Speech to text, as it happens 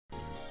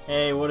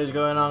Hey, what is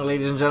going on,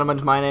 ladies and gentlemen?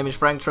 My name is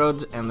Frank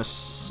Trode, and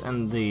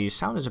the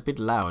sound is a bit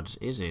loud,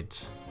 is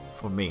it?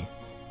 For me.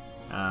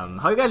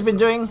 How you guys been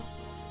doing?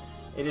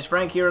 It is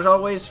Frank here as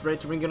always, ready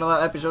to bring you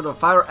another episode of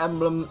Fire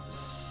Emblem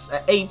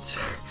 8,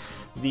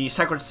 the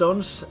Sacred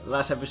Stones.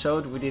 Last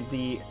episode we did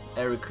the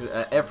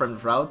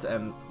Ephraim's route,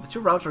 and the two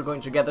routes are going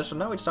together, so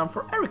now it's time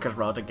for EIRIKA'S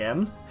route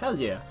again. Hell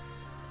yeah.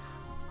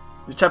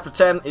 The chapter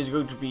 10 is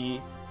going to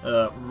be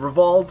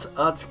Revolt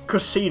at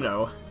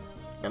Carcino.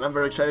 And I'm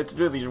very excited to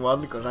do this one,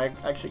 because I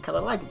actually kind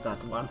of like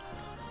that one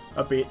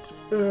a bit.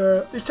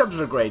 These chapters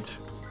are great.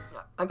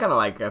 I kind of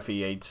like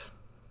FE8.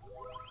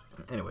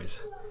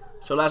 Anyways.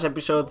 So last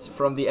episode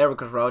from the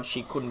EIRIKA'S route,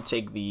 she couldn't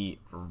take the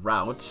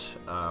route.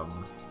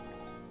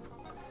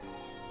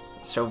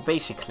 So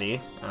basically,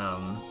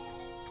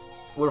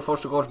 we're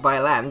forced to go by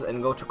land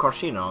and go to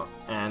Carcino.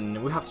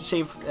 And we have to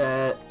save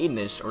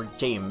Ines, or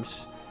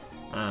James,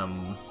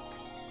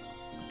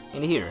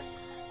 in here.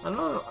 I'm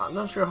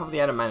not sure how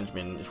the item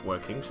management is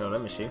working, so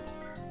let me see.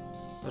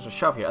 There's a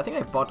shop here. I think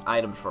I bought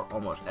items for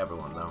almost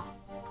everyone, though.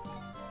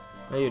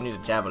 Maybe you need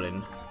a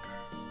javelin.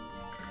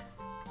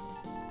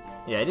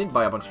 Yeah, I did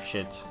buy a bunch of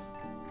shit.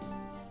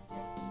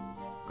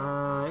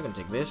 You can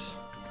take this.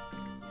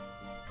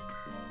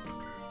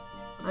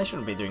 I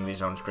shouldn't be doing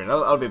these on screen.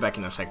 I'll be back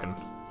in a second.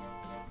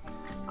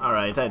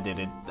 Alright, I did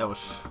it. That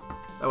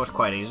was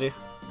quite easy.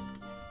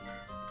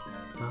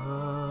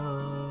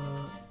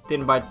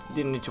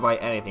 Didn't need to buy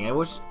anything. I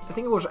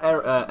think it was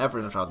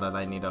Ephraim's route that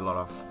I need a lot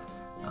of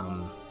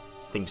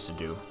things to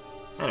do.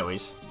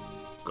 Anyways,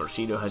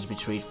 Carcino has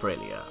betrayed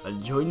Frelia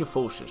and joined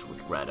forces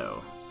with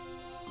Grado.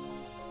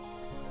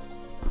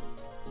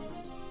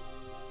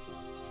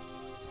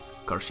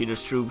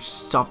 Carcino's troops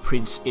stop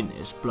Prince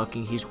Ines,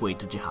 blocking his way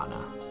to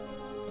Johanna.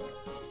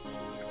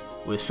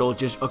 With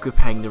soldiers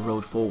occupying the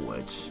road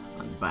forwards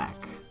and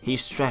back,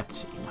 he's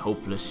trapped in a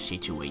hopeless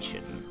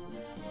situation.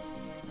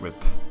 RIP.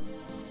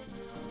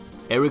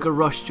 EIRIKA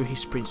rushed to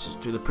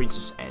the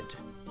Princess Ed.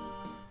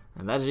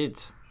 And that's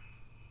it.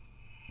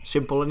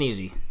 Simple and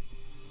easy.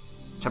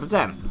 Chapter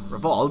 10.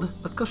 Revolt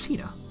at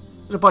Carcino.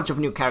 There's a bunch of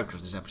new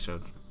characters this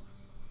episode.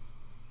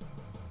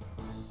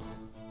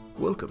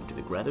 Welcome to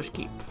the Grado's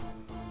Keep.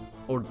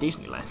 Or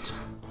Disneyland.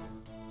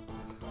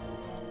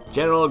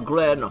 General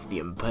Glenn of the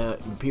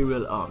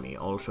Imperial Army,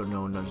 also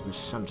known as the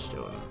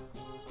Sunstone.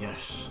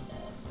 Yes.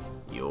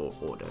 Your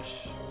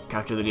orders.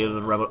 Capture the leader of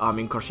the rebel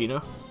army in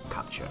Carcino.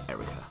 Capture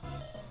EIRIKA.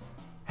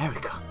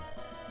 EIRIKA?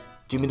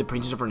 Do you mean the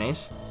Princess of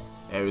Rennes?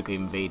 EIRIKA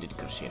invaded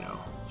Carcino.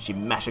 She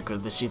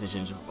massacred the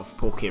citizens of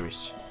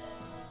Pokiris.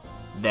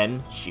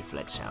 Then she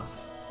fled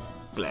south.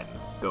 Glenn,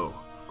 go.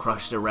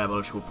 Crush the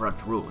rebels who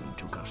brought ruin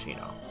to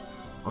Carcino.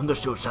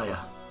 Understood, sire.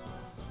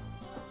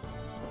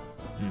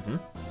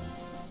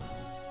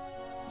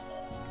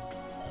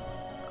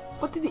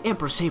 What did the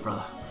Emperor say,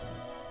 brother?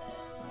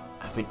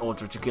 I've been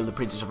ordered to kill the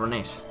Princess of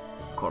Rennes.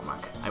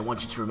 Cormac, I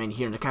want you to remain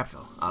here in the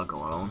capital. I'll go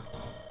alone.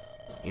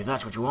 If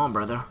that's what you want,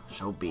 brother,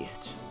 so be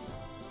it.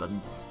 But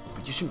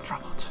you seem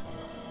troubled.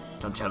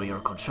 Don't tell me you're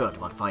concerned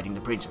about fighting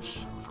the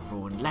princess of a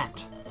ruined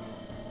land.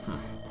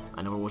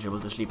 I never was able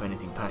to sleep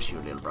anything past you,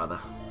 little brother.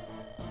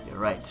 You're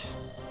right.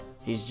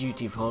 His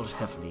duty falls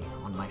heavily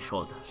on my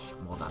shoulders,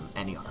 more than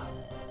any other.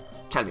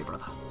 Tell me,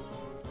 brother,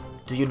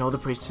 do you know the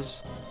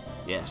princess?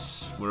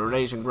 Yes, when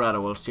Rennes and Grado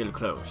were still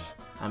close.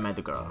 I met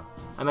the girl.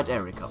 I met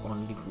EIRIKA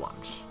only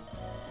once.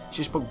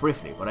 She spoke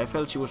briefly, but I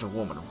felt she was a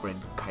woman of great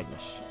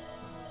kindness.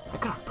 I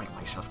cannot bring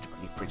myself to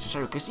believe Princess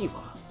EIRIKA is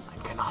evil. I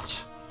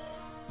cannot.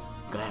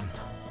 Glenn,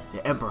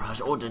 the Emperor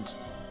has ordered...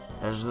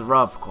 There's the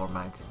rub,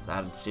 Cormac.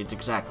 That's it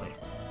exactly.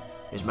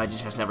 His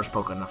Majesty has never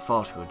spoken a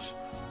falsehood.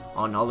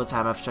 On all the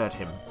time I've served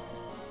him.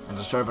 As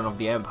a servant of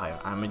the Empire,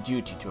 I am a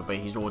duty to obey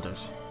his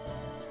orders.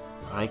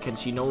 But I can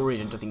see no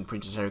reason to think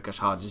Princess EIRIKA'S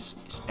heart is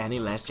any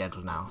less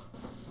gentle now.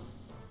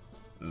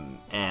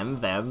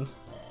 And then...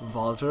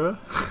 Walter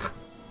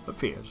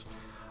appears.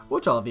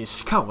 What are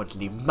these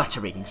cowardly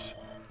mutterings?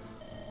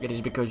 It is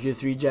because you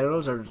three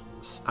generals are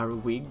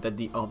weak that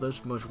the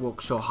others must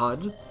work so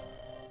hard?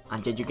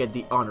 And yet you get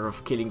the honor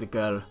of killing the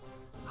girl.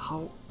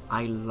 How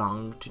I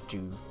long to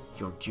do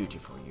your duty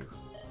for you.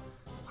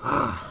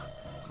 Ah,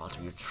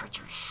 Walter, you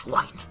treacherous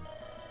swine.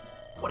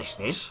 What is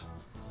this?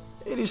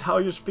 It is how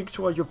you speak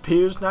to all your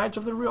peers, knights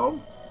of the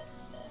realm?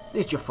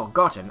 Lest you've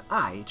forgotten,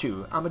 I,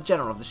 too, am a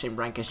general of the same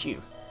rank as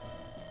you.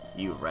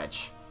 You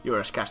wretch, you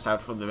are cast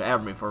out from the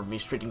army for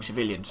mistreating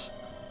civilians.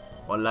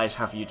 What lies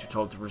have you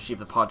told to receive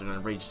the pardon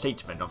and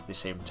reinstatement at the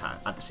same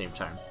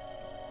time?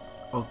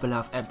 Of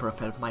beloved Emperor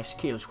felt my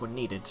skills were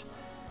needed,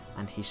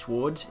 and his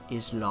word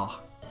is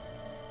law.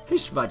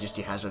 His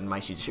Majesty has on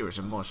my sincerest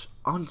and most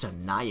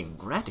undenying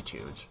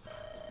gratitude.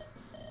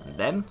 And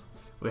then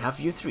we have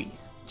you three,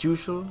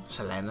 Jusul,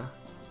 Selena,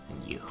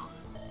 and you.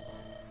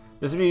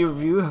 The three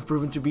of you have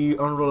proven to be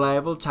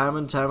unreliable time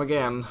and time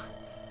again.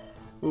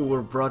 We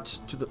were brought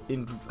to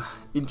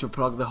in to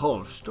plug the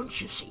holes,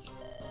 don't you see?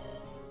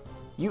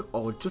 You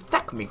ought to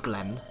thank me,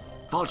 Glenn.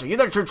 Walter, you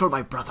there to control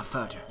my brother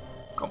further.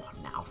 Come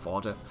on now,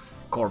 Walter.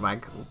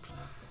 Cormac. Oops.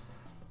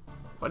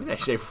 Why did I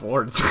say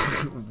forts?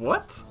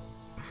 What?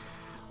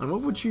 And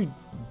what would you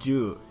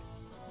do?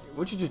 What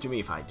would you do to me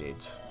if I did?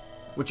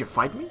 Would you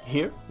fight me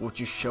here? Would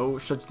you show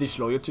such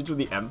disloyalty to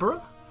the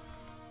Emperor?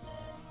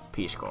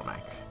 Peace,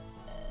 Cormac.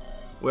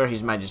 We're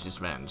His Majesty's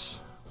friends.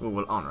 We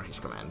will honor his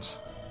commands.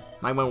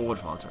 My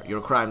words, Walter.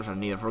 Your crimes are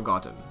neither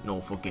forgotten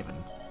nor forgiven.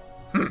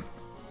 Oh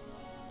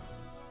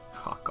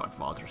god,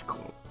 Walter's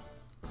cool.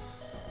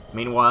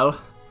 Meanwhile,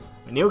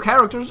 new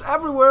characters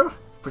everywhere.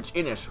 Prince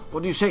Innes,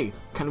 what do you say?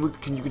 Can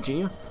you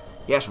continue?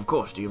 Yes, of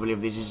course. Do you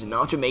believe this is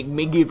enough to make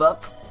me give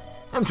up?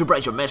 I'm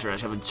surprised your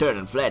messengers haven't turned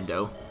and fled,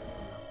 though.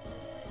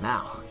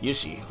 Now, you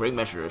see, Great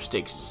Messenger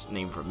takes its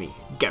name from me,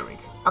 Garrick.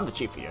 I'm the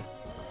chief here.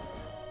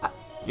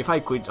 If I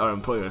quit, our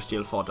employer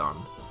still fought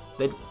on.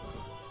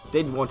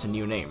 They'd want a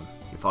new name.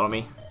 You follow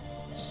me?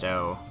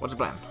 So, what's the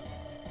plan?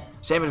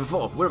 Same as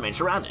before, we remain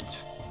surrounded.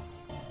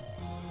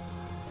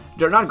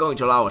 They're not going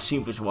to allow us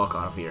simply to walk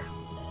out of here.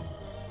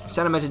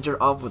 Send a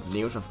messenger off with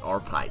news of our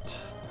plight.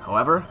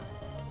 However,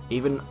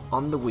 even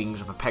on the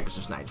wings of a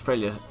Pegasus Knight,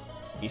 Freya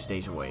is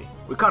days away.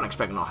 We can't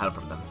expect no help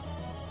from them.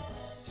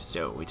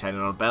 So, we tighten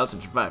our belts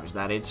and survive, is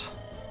that it?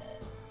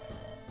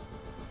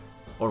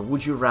 Or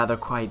would you rather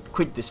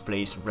quit this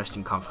place and rest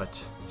in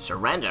comfort?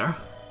 Surrender?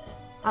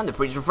 I'm the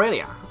Prince of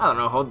Freya. I don't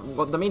know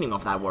what the meaning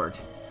of that word.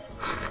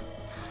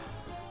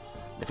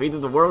 The fate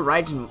of the world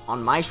rides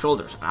on my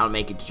shoulders, and I'll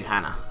make it to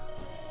Johanna.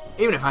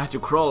 Even if I had to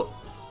crawl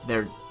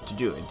there to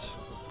do it.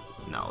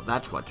 No,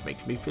 that's what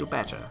makes me feel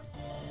better.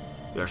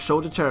 You're so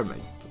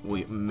determined,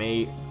 we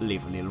may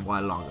live a little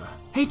while longer.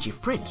 Hey,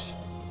 Chief Prince!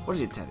 What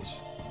is it, Tennis?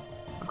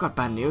 I've got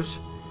bad news,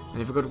 and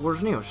you've got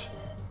worse news.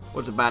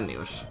 What's the bad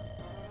news?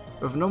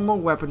 We have no more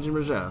weapons in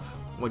reserve.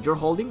 What you're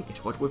holding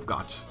is what we've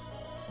got.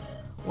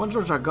 Once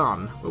those are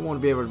gone, we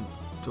won't be able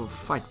to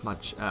fight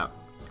much.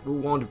 We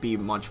won't be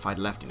much fight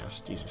left in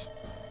us. Jesus,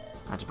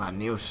 that's bad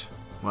news.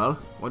 Well,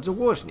 what's the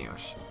worst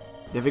news?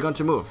 They've begun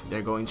to move.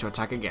 They're going to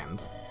attack again.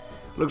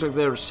 Looks like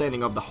they're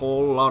sending up the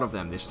whole lot of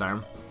them this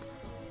time.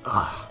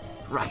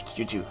 Right,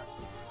 you two.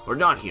 We're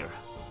done here.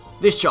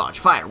 Discharge,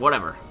 fire,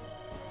 whatever.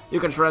 You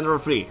can surrender or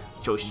flee.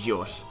 Choice is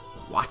yours.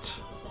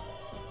 What?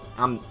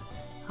 I'm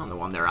the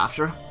one they're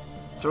after.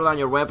 Throw down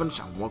your weapons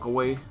and walk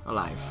away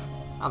alive.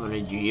 I don't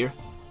need you here.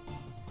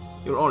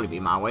 You'll only be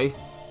my way.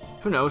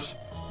 Who knows?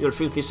 Your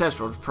filthy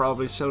cessor would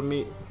probably sell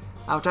me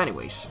out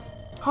anyways.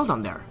 Hold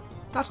on there.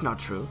 That's not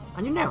true,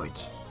 and you know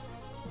it.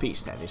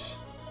 Peace, that is.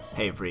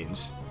 Hey,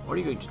 Prince. What are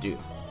you going to do?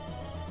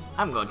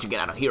 I'm going to get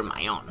out of here on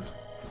my own.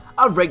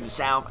 I'll break the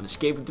south and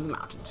escape into the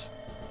mountains.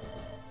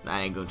 That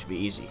ain't going to be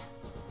easy.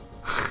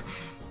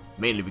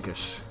 Mainly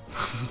because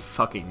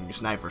fucking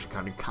snipers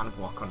can't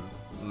walk on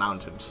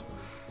mountains.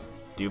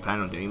 Do you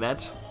plan on doing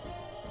that?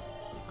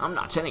 I'm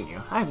not telling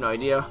you. I have no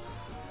idea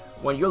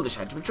when you'll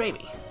decide to betray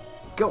me.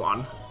 Go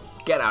on.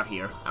 Get out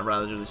here. I'd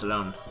rather do this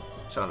alone.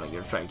 Sounds like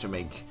you're trying to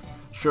make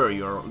sure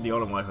you're the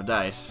only one who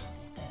dies.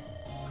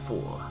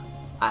 Fool.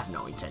 I have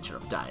no intention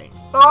of dying.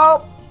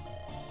 Oh!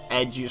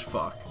 Edgy as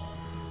fuck.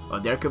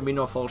 Well, there can be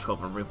no false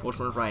hope of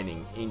reinforcement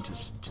riding into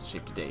to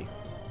save the day.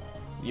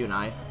 You and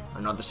I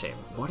are not the same.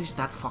 What is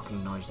that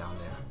fucking noise down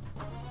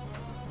there?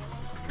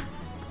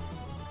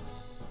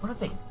 What are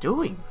they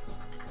doing?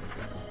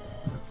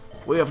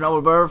 We of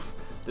noble birth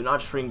do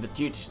not shrink the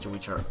duties to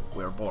which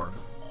we are born.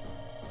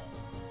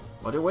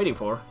 What are you waiting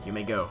for? You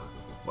may go.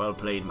 Well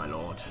played, my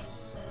lord.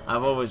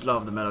 I've always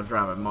loved the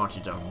melodrama and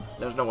martyrdom.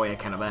 There's no way I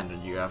can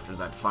abandon you after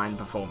that fine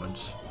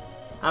performance.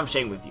 I'm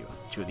staying with you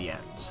to the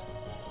end.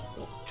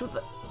 To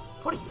the...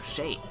 What are you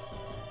saying?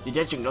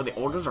 Did you know the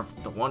orders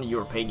of the one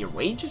you're paying your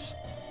wages?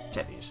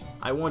 Teddy's.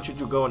 I want you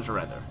to go and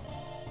surrender.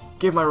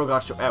 Give my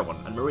regards to Erwin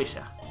and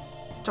Marissa.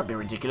 Don't be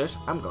ridiculous.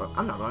 I'm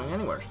not going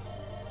anywhere.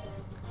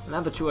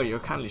 Now the two of you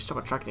kindly stop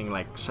attracting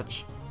like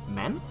such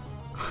men?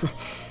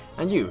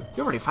 And you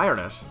already fired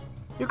us.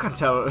 You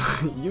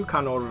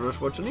can't order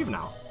us where to leave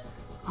now.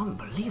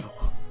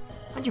 Unbelievable.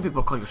 And you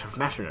people call yourself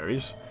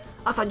mercenaries?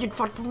 I thought you'd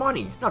fight for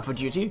money, not for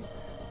duty.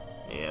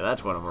 Yeah,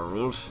 that's one of our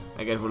rules.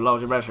 I guess we're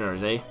lousy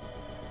mercenaries, eh?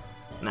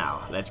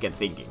 Now, let's get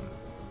thinking.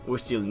 We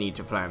still need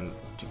to plan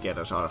to get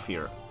us out of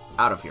here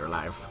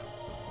alive.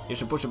 You're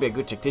supposed to be a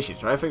good tactician,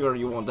 so I figure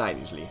you won't die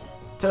easily.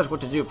 Tell us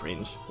what to do,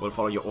 Prince. We'll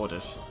follow your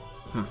orders.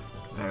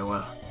 Very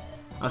well.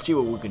 I'll see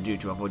what we can do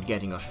to avoid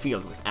getting us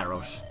filled with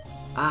arrows.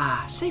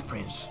 Ah, say,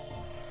 Prince.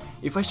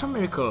 If by some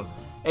miracle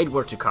aid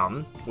were to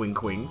come,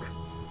 wink wink,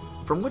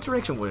 from what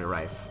direction would it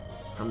arrive?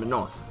 From the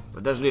north,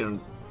 but there's little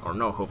or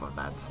no hope of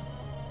that.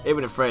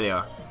 Even if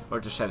Freya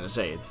were to send us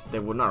aid, they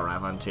would not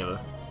arrive until...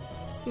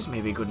 This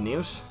may be good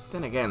news,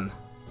 then again,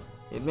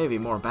 it may be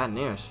more bad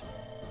news.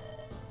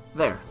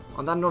 There,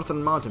 on that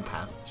northern mountain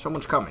path,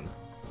 someone's coming.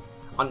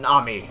 An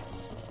army!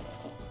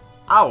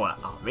 Our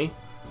army?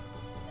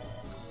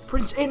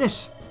 Prince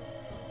Innes!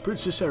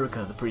 Princess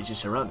EIRIKA, the prince is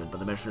surrounded by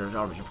the mercenary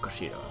armies of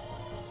Carcino.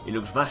 He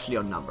looks vastly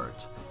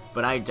outnumbered,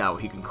 but I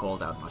doubt he can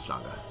hold out much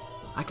longer.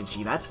 I can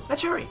see that.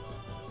 Let's hurry!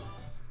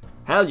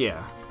 Hell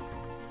yeah!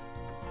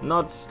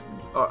 Not...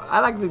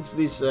 I like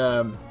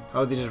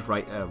how this is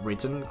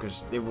written,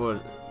 because they were,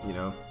 you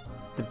know,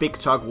 the big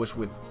talk was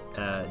with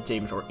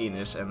James or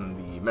Ines and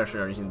the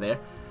mercenaries in there.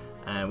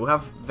 And we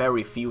have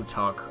very few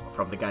talk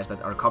from the guys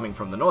that are coming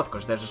from the north,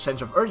 because there's a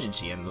sense of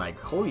urgency and like,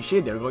 holy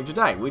shit, they're going to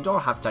die. We don't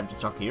have time to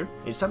talk here.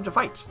 It's time to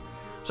fight.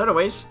 So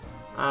anyways,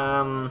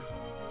 I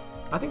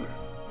think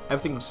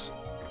everything's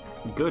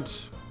good.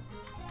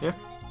 Yeah.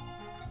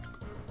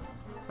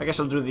 I guess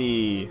I'll do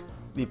the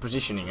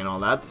positioning and all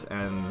that,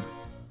 and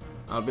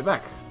I'll be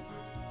back.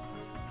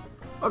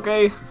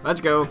 Okay,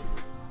 let's go.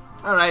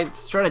 Alright,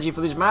 strategy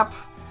for this map.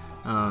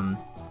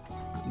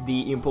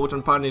 The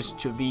important part is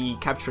to be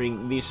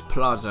capturing this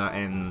plaza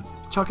and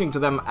talking to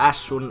them as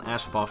soon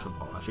as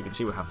possible. As you can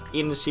see, we have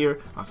Ines here,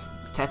 we have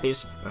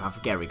Tethys, we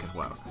have Garrick as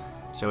well.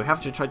 So we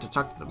have to try to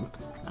talk to them.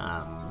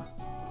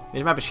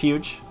 This map is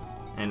huge,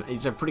 and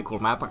it's a pretty cool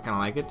map, I kinda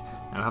like it.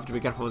 And we have to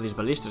be careful with these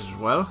ballistas as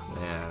well,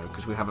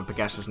 because we have a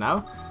Pegasus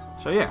now.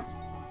 So yeah,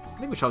 I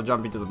think we shall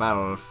jump into the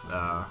battle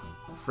of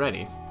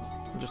Freddy.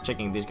 I'm just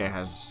checking this guy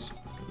has,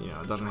 you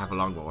know, doesn't have a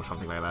longbow or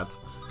something like that.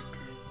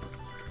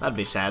 That'd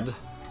be sad.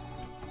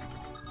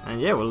 And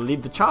yeah, we'll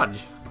lead the charge.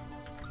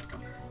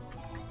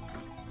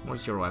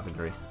 What's your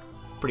weaponry?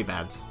 Pretty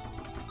bad.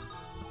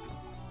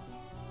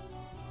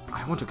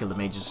 I want to kill the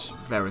mages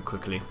very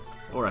quickly.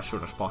 Or as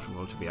soon as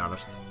possible, to be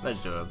honest. Let's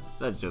do it.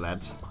 Let's do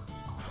that.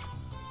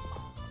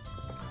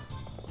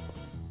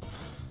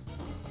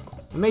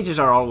 The mages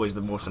are always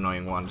the most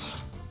annoying ones.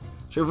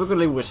 So if we can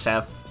live with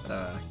Seth,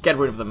 get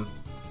rid of them,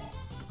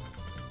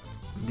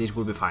 this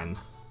will be fine.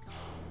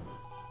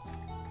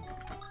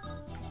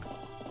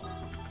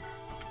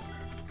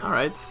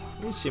 Alright,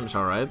 this seems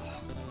alright.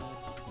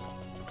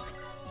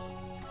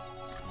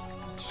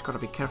 Just gotta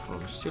be careful.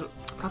 Still,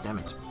 god damn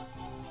it.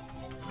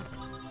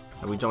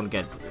 And we don't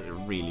get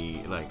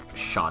really like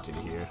shot in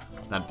here.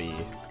 That'd be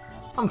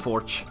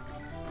unfortunate.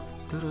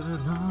 And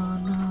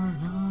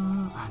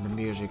the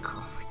music,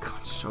 oh my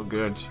god, so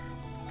good.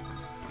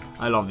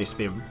 I love this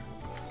theme.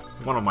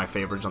 One of my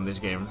favorites on this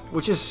game,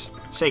 which is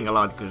saying a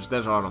lot because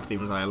there's a lot of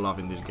themes that I love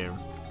in this game.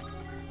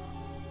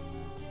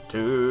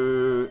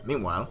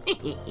 Meanwhile,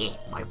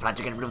 my plan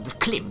to get rid of the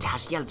Klimt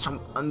has yielded some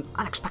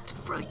unexpected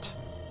fruit.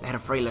 The head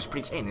of Freyla's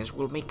Prince Ines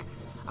will make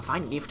a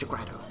fine gift to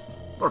Grado.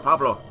 Poor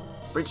Pablo.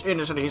 Prince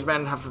Ines and his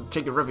men have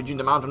taken refuge in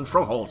the mountain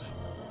stronghold.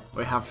 Do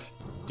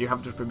you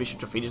have the permission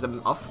to finish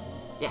them off?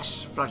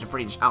 Yes, flush the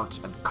prince out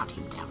and cut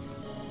him down.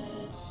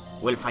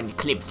 We'll find the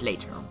Klimt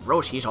later,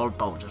 roast his old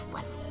bones as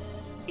well.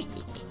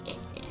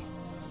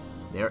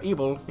 They're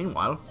evil,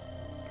 meanwhile.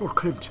 Lord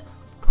Klimt,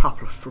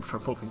 Pablo's troops are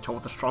moving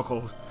toward the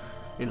stronghold.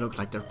 It looks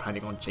like they're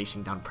planning on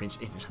chasing down Prince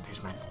Ines and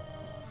his men.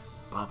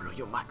 Pablo,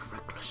 you mad,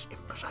 reckless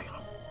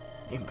imbecile.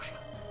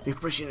 If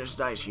Prince Ines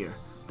dies here,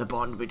 the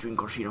bond between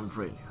Carcino and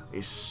Freya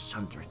is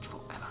sundered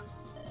forever.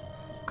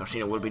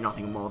 Carcino will be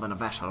nothing more than a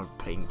vassal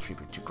paying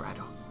tribute to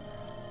Grado.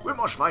 We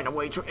must find a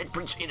way to end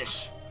Prince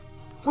Ines.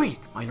 Wait,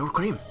 my Lord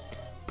Klimt.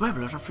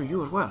 Pablo's after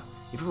you as well.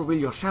 If you reveal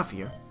yourself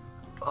here...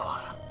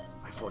 Oh,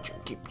 my fortune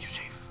keep you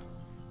safe,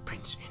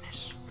 Prince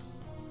Ines.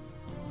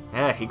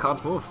 Yeah, he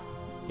can't move.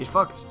 He's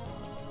fucked.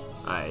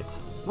 Alright.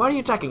 Why are you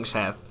attacking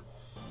Seth?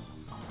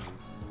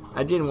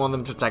 I didn't want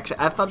them to attack Seth.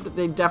 I thought that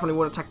they definitely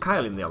would attack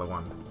Kyle in the other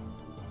one.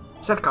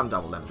 Seth can't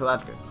double them, so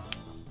that's good.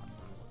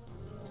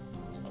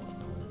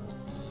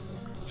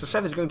 So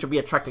Seth is going to be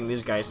attracting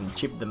these guys and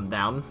chip them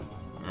down.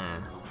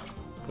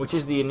 Which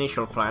is the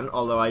initial plan,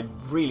 although I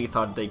really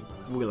thought they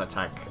will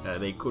attack.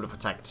 They could have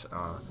attacked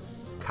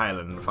Kyle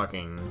and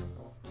fucking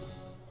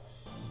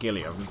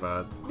Gilliam,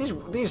 but this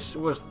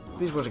was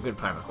a good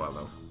plan as well,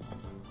 though.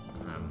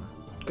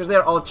 Because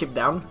they're all chipped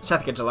down.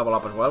 Seth gets a level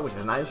up as well, which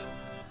is nice.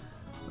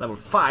 Level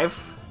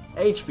 5,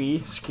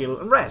 HP, skill,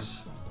 and res.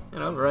 You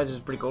know, the res is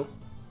pretty cool.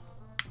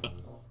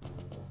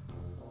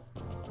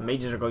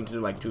 Mages are going to do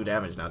like 2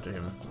 damage now to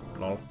him.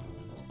 Lol.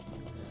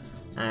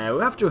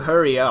 We have to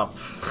hurry up.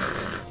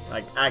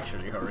 Like,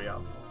 actually hurry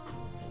up.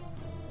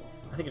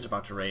 I think it's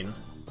about to rain.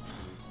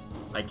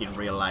 Like in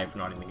real life,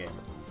 not in the game.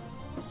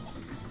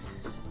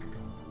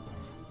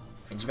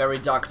 It's very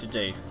dark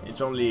today. It's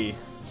only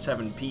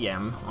 7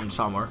 PM on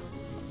summer.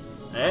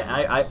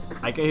 I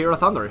can hear a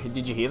thunder.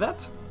 Did you hear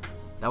that?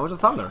 That was a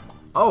thunder.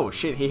 Oh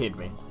shit, he hit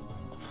me.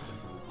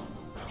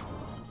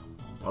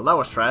 Well, that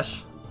was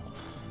trash.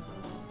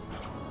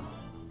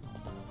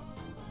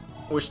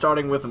 We're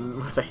starting with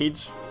a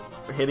hit.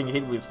 We're hitting a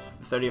hit with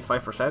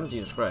 35%.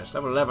 Jesus Christ.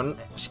 Level 11,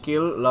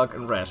 skill, luck,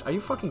 and rest. Are you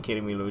fucking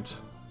kidding me, Loot?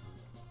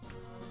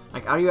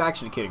 Like, are you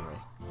actually kidding me?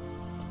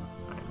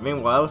 Right,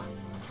 meanwhile,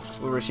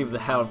 we receive the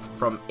help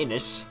from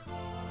Ines.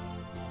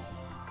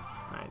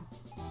 Right.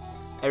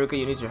 Erika,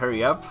 you need to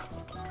hurry up.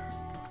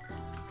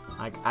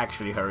 Like,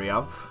 actually hurry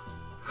up.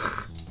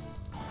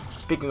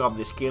 Picking up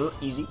the skill,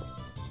 easy.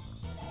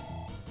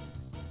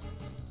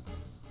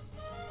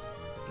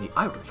 The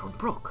iron sword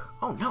broke.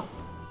 Oh no.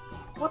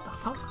 What the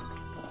fuck?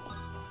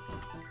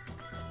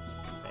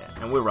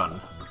 Yeah, and we run.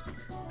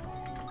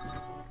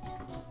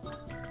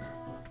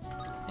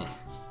 Yeah.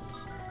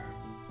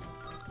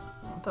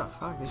 What the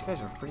fuck? These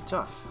guys are pretty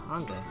tough,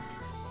 aren't they?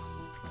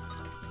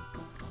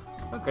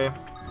 Okay.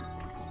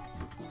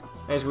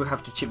 I guess we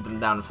have to chip them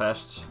down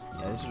first.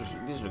 Yeah,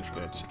 this looks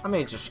good. I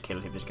may just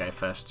kill this guy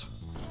first.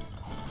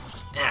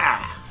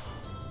 Ah!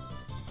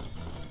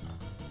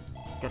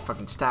 Get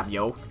fucking stabbed,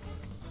 yo.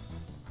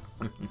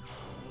 And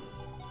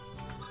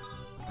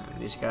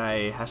this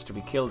guy has to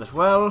be killed as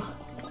well.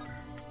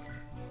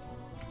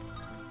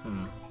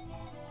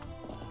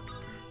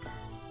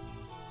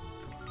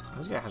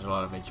 This guy has a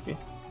lot of HP.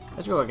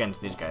 Let's go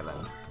against this guy then.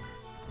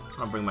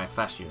 I'll bring my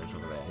fast units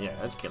over there. Yeah,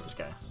 let's kill this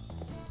guy.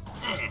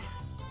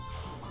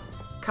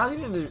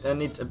 Carcino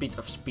needs a bit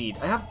of speed.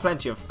 I have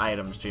plenty of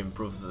items to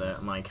improve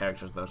my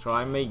characters though, so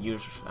I may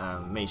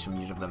make some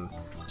use of them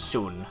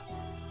soon.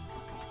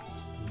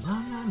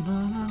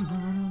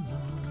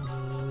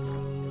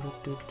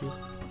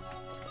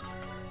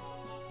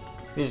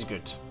 This is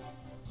good.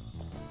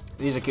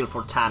 This is a kill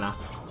for Tana.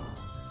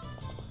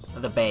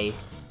 The Bay.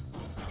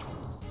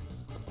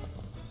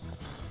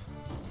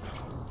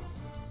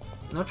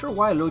 Not sure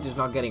why Loot is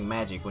not getting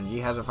magic when he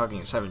has a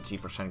fucking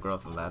 70%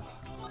 growth on that.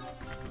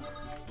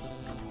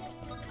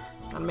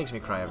 That makes me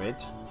cry a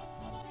bit.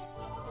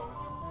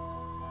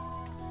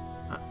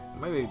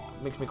 Maybe it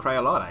makes me cry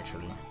a lot,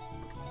 actually.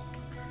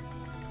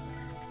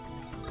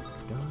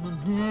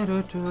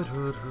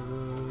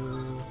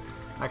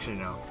 Actually,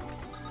 no.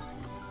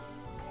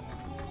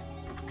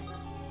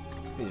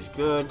 This is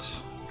good.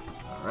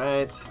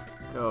 Alright.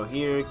 Go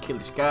here, kill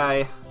this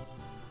guy.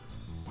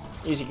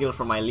 Easy kill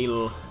for my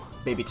little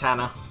baby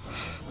Tana.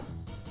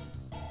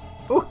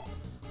 Ooh!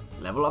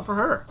 Level up for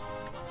her.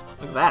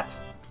 Look at that.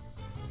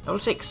 Level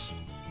 6.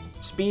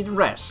 Speed and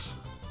Res.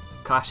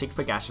 Classic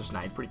Pegasus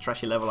Knight. Pretty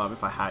trashy level up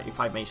if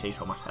I may say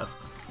so myself.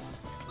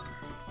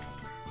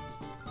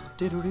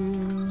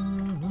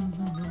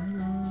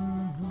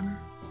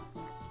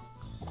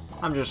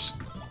 I'm just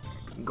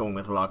going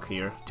with luck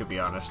here, to be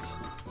honest.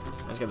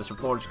 Let's get the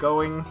supports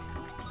going.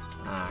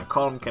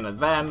 Calm can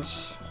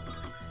advance.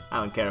 I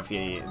don't care if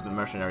the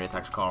mercenary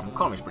attacks Calm.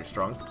 Calm is pretty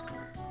strong.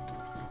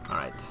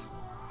 Alright.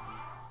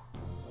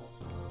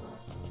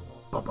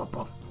 Pop, pop,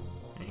 pop.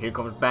 And here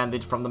comes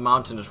Bandage from the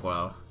mountain as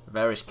well.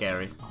 Very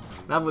scary.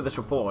 Now with the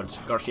support,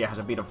 Garcia has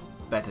a bit of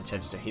better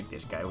chance to hit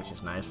this guy, which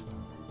is nice.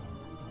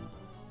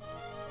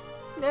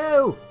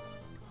 No!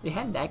 The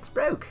hand axe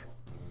broke.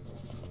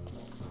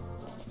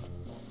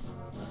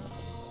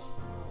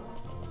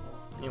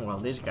 Meanwhile,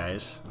 these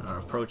guys are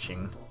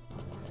approaching.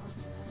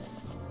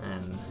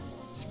 And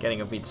it's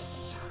getting a bit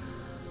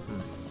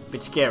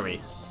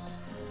scary.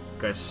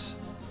 Because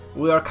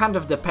we are kind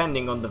of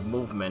depending on the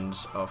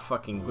movements of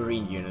fucking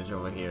green units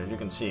over here, as you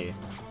can see.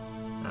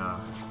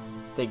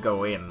 They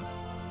go in.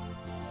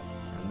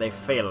 And they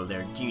fail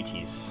their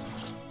duties.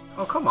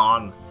 Oh, come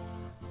on!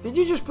 Did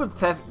you just put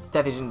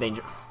Tethys in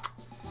danger?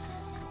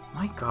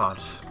 My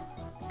god.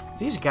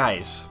 These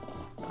guys.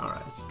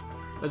 Alright.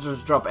 Let's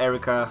just drop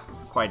EIRIKA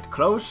quite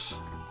close.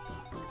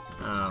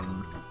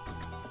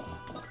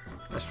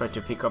 Let's try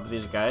to pick up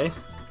this guy.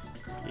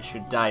 He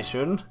should die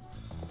soon.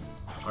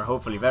 Or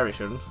hopefully very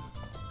soon.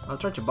 I'll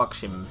try to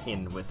box him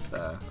in with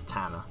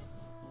Tana.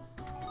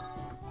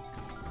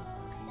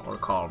 Or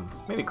Calm.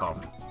 Maybe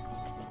Calm.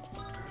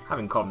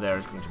 Having Calm there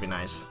is going to be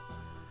nice.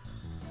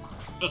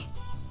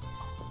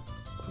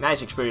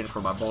 Nice experience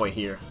for my boy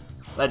here.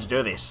 Let's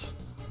do this.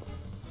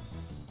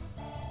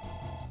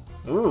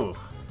 Ooh.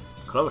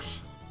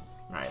 Close.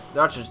 Right.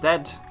 The archer's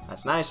dead.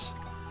 That's nice.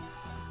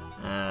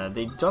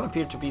 They don't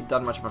appear to be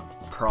that much of a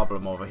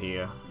problem over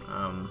here.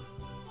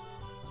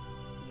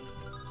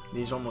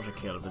 This is almost a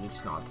kill, but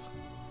it's not.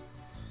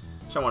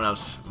 Someone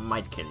else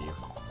might kill you.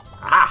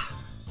 Ah!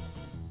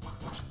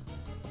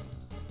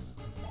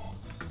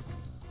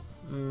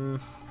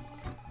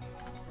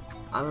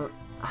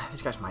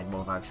 These guys might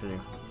move actually.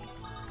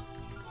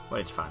 But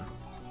it's fine.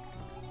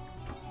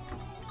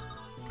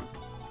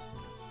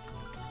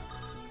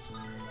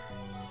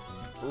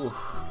 Ooh.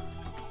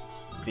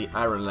 The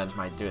Iron Lens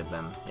might do it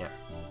then, yeah.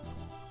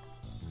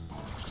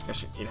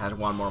 Guess it has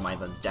one more might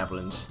than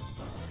Javelins.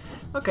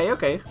 Okay,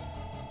 okay.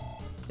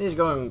 This is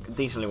going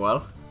decently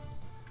well.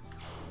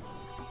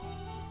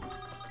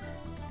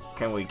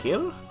 Can we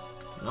kill?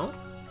 No?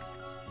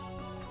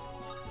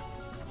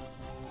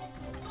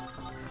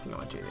 I think I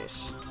might do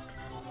this.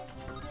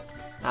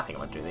 I think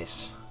I might do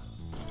this.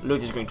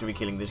 Luke is going to be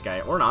killing this guy,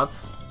 or not.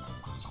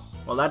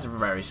 Well, that's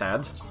very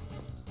sad.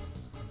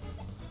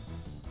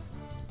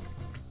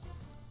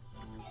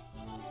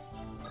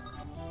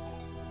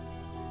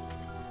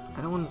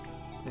 I don't want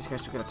these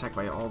guys to get attacked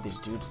by all these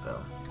dudes,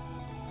 though.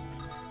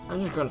 I'm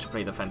just going to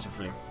play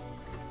defensively.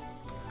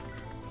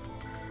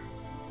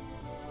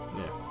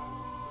 Yeah,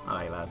 I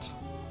like that.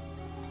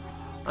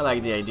 I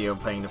like the idea of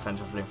playing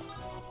defensively.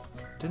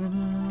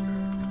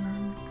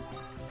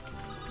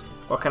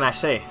 What can I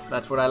say?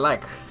 That's what I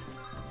like.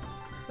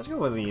 Let's go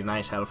with the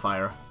nice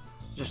Hellfire,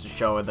 just to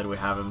show it that we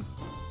have him.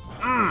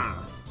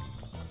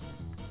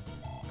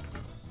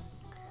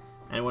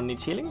 Anyone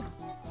needs healing?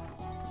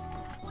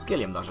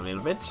 Gilliam does a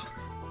little bit.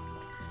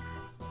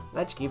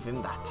 Let's give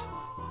him that.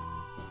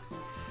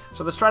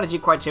 So the strategy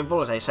quite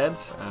simple, as I said.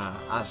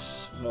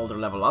 As Mulder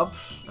level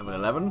ups, level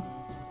 11,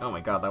 Oh my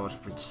god, that was a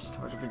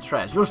bit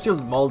trash. You're still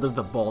Molder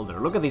the Boulder.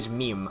 Look at this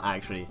meme,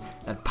 actually,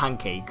 that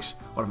Pancakes,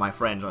 one of my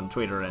friends on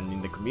Twitter and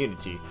in the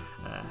community,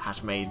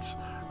 has made.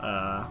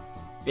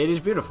 It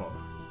is beautiful.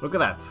 Look at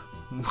that.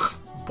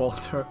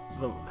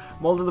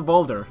 Molder the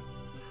Boulder.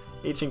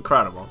 It's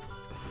incredible.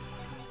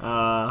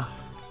 Now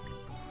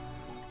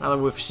that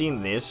we've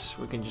seen this,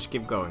 we can just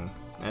keep going.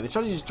 The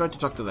strategy is try to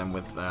talk to them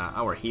with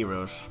our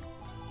heroes.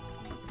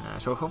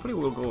 So hopefully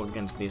we'll go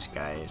against these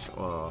guys,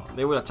 or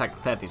they will attack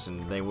Thetis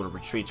and they will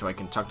retreat so I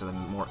can talk to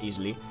them more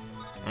easily.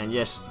 And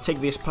yes,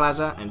 take this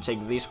plaza and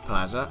take this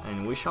plaza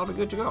and we shall be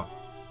good to go.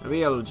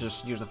 Maybe I'll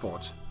just use the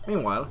fort.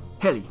 Meanwhile,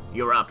 Heli,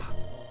 you're up.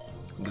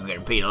 You're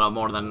getting paid a lot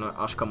more than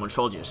us common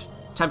soldiers.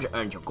 Time to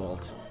earn your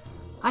gold.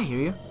 I hear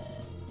you.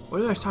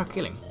 Where do I start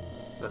killing?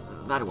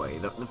 That way,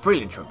 the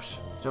Freeland troops.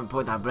 Don't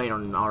point that blade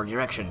on our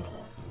direction.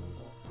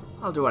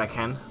 I'll do what I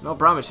can. No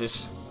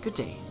promises. Good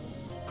day.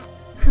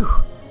 Phew.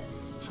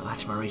 So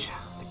that's Marisa,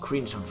 the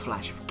crimson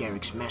flash of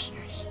Garrick's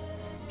mercenaries.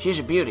 She's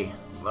a beauty,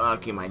 but I'll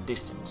keep my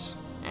distance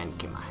and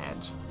keep my head.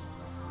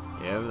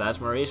 Yeah, that's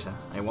Marisa.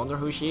 I wonder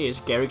who she is.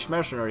 Garrick's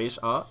mercenaries.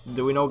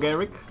 Do we know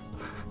Garrick?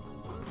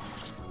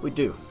 We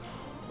do.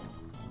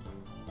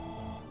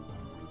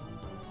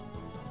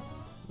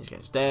 This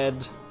guy's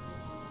dead.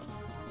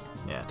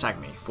 Yeah, attack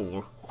me,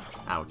 fool.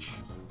 Ouch.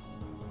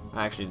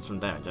 I actually did some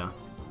damage, huh?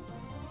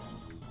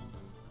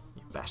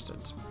 You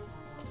bastard.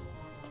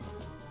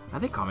 Are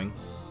they coming?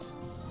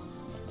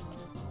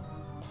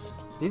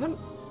 They don't...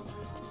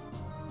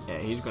 Yeah,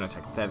 he's gonna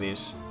attack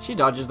Thetis. She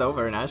dodges though,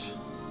 very nice.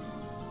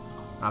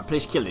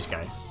 Please kill this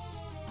guy.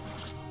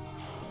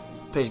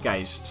 Please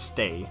guys,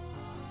 stay.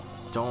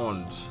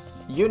 Don't.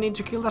 You need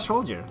to kill that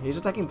soldier. He's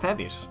attacking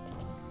Thetis.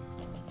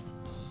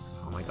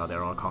 Oh my god,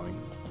 they're all coming.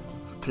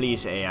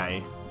 Please,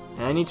 AI.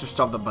 And I need to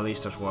stop the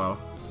ballista as well.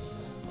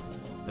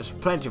 There's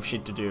plenty of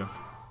shit to do.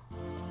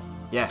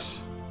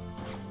 Yes.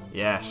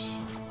 Yes.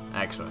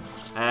 Excellent.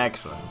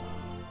 Excellent.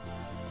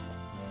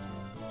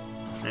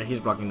 And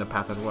he's blocking the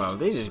path as well.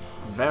 This is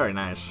very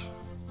nice.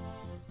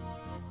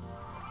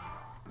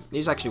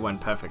 This actually went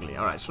perfectly.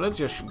 Alright, so let's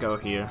just go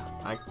here.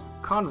 I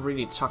can't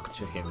really talk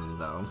to him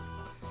though.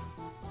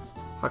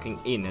 Fucking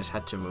Ines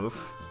had to move.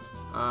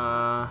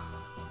 I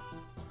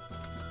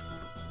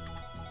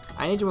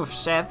need to move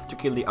Seth to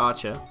kill the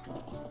archer,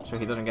 so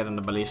he doesn't get on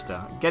the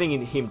ballista.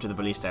 Getting him to the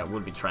ballista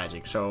would be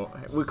tragic, so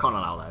we can't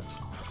allow that.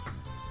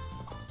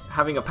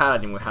 Having a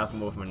paladin with half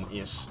movement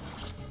is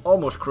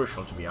almost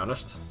crucial, to be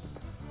honest.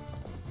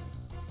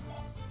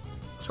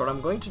 So what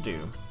I'm going to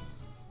do...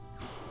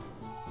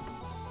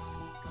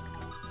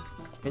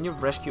 Can you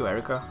rescue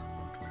Eirika?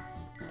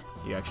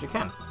 You actually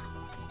can.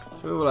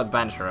 So we will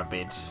advance her a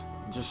bit.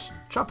 Just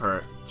drop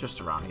her just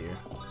around here.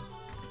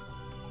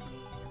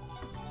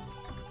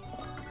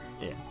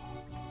 Yeah.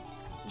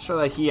 So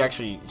that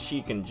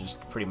she can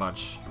just pretty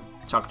much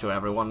talk to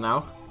everyone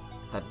now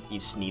that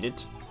is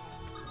needed.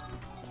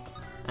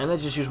 And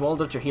let's just use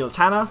Molder to heal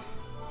Tana.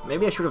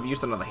 Maybe I should have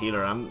used another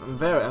healer.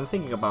 I'm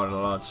thinking about it a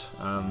lot.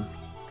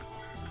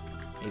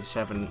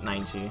 87,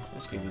 90.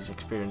 Let's give this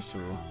experience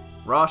to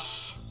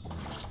Ross.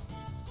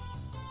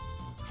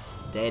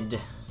 Dead.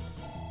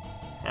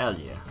 Hell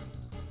yeah.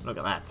 Look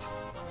at that.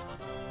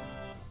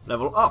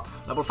 Level up.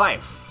 Level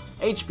 5.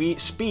 HP,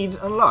 speed,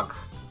 unlock.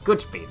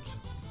 Good speed.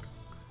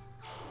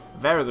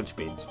 Very good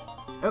speed.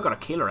 I've got a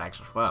killer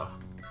axe as well.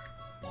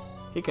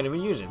 He can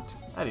even use it.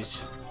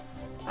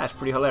 That's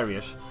pretty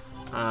hilarious.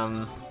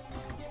 I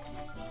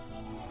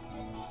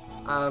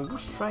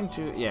was trying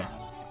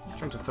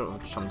to throw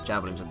some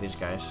javelins at these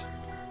guys.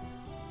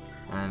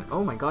 And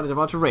oh my god, it's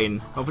about to rain.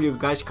 Hopefully you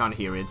guys can't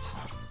hear it.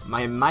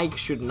 My mic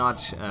should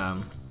not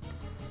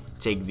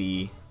take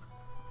the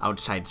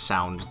outside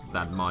sounds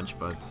that much,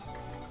 but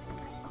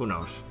who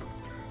knows.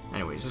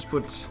 Anyways, let's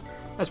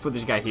put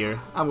this guy here.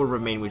 I will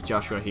remain with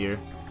Joshua here,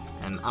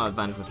 and I'll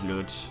advance with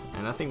loot,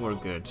 and I think we're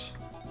good.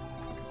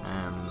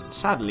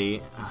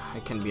 Sadly, I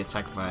can be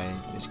attacked by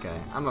this guy.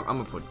 I'm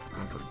gonna put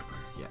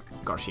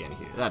Carcino in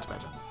here. That's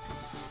better.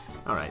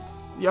 All right,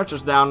 the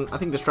archer's down. I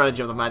think the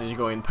strategy of the match is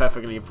going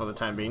perfectly for the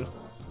time being.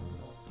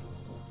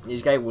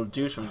 This guy will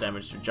do some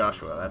damage to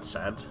Joshua. That's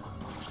sad.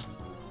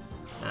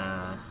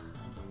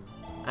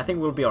 I think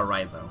we'll be all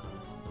right though.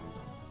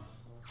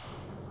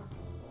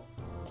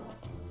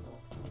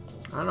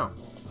 I don't know.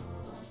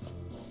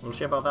 We'll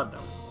see about that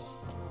though.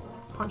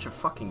 Bunch of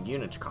fucking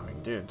units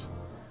coming, dude.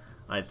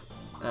 Right.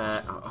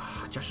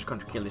 Josh is going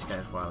to kill this guy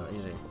as well.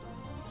 Easy.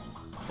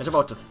 It's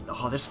about to.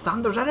 There's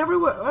thunders and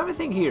everywhere.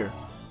 Everything here.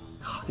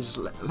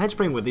 Let's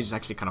bring with this is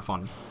actually kind of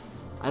fun.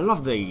 I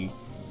love the,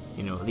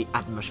 the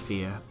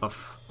atmosphere of,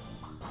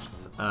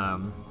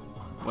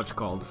 what's it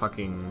called,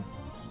 fucking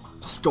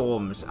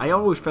storms. I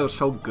always feel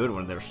so good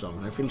when there's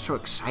storms. I feel so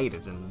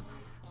excited and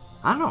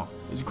I don't know.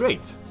 It's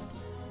great.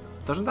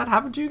 Doesn't that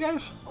happen to you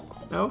guys?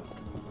 No?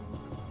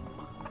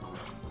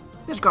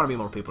 There's gotta be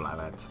more people like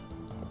that.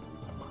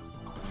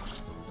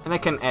 And I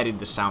can edit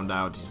the sound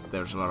out if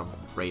there's a lot of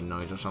rain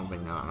noise or something.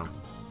 I don't know.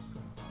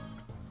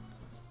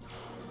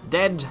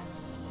 Dead.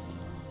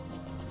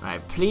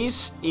 Alright,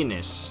 please,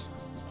 Ines.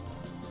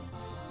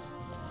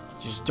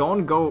 Just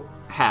don't go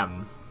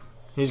ham.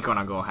 He's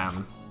gonna go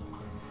ham.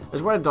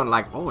 That's what I don't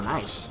like. Oh,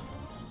 nice.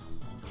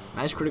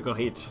 Nice critical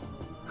hit.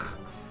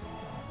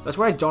 That's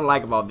what I don't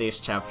like about this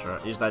chapter,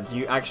 is that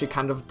you actually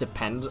kind of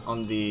depend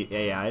on the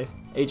AI.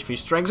 HP,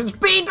 strength, and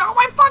speed! Oh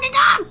my fucking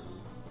god!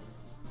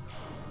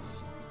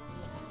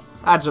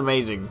 That's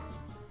amazing.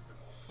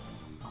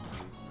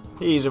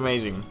 He's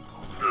amazing.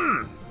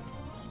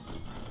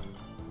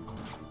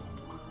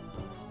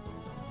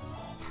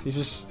 This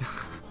is...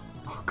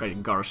 okay,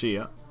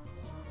 Garcia.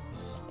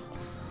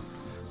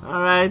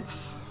 Alright.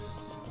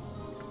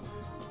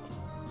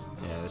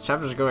 Yeah, the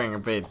chapter's going a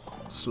bit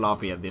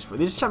sloppy at this point.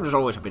 This chapter's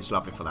always a bit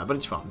sloppy for that, but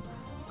it's fun.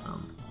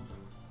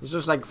 It's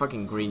just like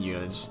fucking green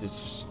units.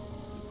 It's just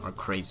are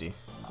crazy,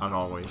 as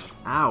always.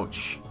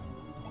 Ouch.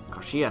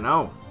 Garcia,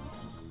 no.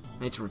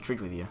 I need to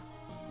retreat with you.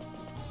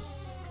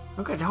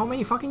 Look at how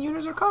many fucking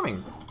units are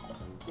coming.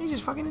 This is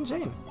fucking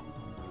insane.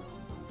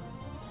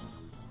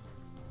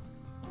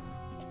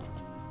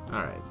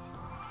 Alright.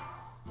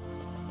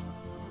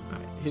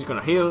 Alright, he's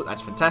gonna heal.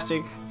 That's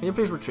fantastic. Can you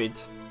please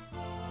retreat?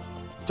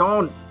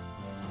 Don't!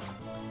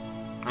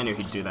 I knew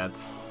he'd do that.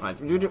 Right,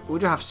 we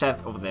do have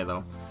Seth over there,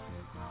 though.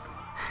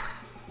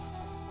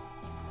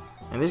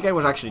 And this guy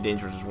was actually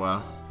dangerous as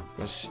well.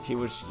 Because he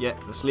was, yeah,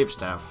 the sleep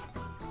staff.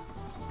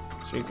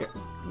 So you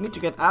need to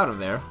get out of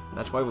there.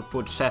 That's why we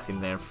put Seth in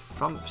there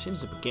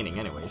since the beginning,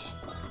 anyways.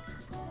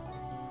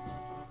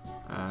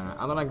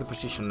 I don't like the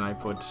position I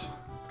put.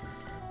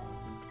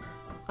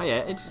 Oh yeah,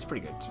 it's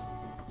pretty good.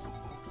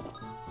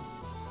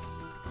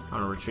 I'm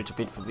gonna retreat a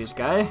bit for this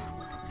guy.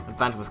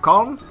 Advance with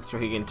calm, so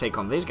he can take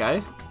on this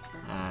guy.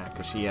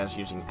 Because he is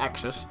using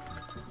axes.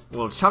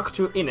 We'll talk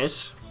to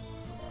Ines.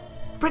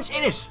 Prince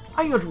Ines,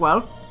 are you as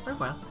well? Very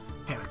well.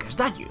 EIRIKA, is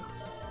that you?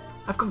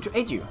 I've come to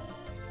aid you.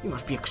 You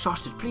must be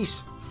exhausted,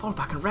 please. Fall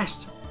back and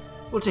rest.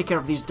 We'll take care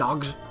of these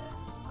dogs.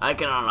 I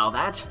cannot allow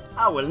that.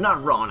 I will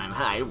not run and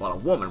hide while a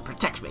woman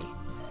protects me.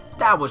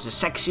 That was the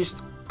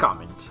sexiest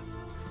comment.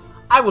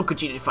 I will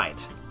continue to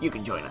fight. You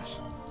can join us.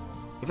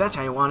 If that's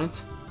how you want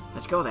it,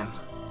 let's go then.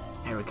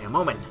 EIRIKA, a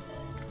moment.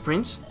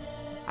 Prince,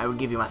 I will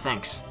give you my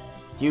thanks.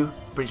 You,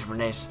 Princess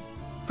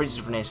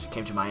of Venice,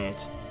 came to my aid.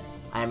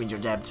 I am in your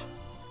debt.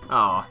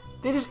 Oh,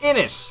 this is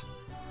Ines.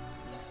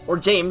 Or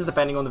James,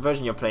 depending on the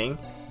version you're playing.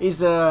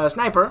 He's a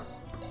sniper.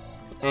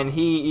 And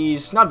he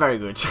is not very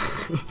good.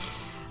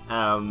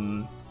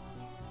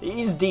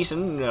 He's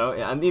decent, you know,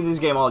 and in this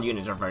game all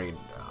units are very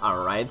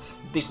alright.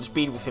 Decent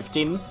speed with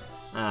 15.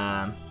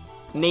 Trained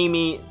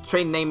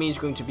Namie is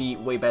going to be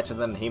way better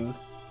than him,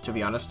 to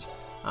be honest.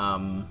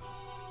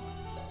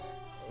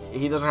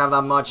 He doesn't have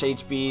that much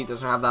HP,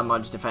 doesn't have that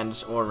much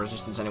defense or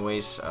resistance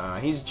anyways.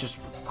 He's just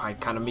quite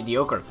kind of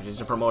mediocre because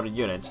he's a promoted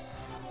unit.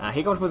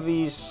 He comes with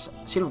these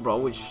Silver Bow,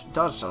 which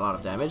does a lot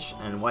of damage,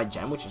 and White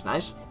Gem, which is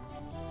nice.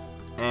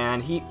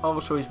 And he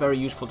also is very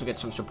useful to get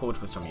some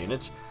support with some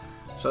units.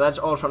 So that's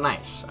also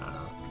nice.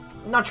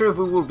 Not sure if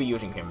we will be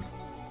using him,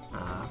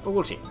 but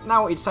we'll see.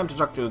 Now it's time to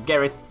talk to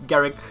Garrick.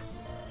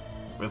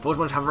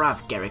 Reinforcements have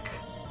arrived, Garrick.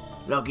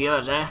 Lucky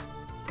us, eh?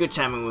 Good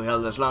timing we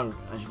held as long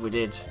as we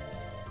did.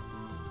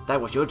 That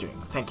was your doing,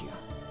 thank you.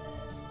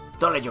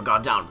 Don't let your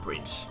guard down,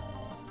 Prince.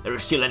 There are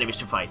still enemies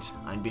to fight.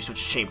 I'd be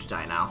such a shame to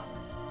die now.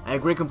 I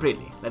agree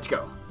completely. Let's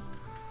go.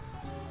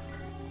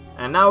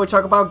 And now we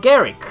talk about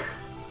Garrick.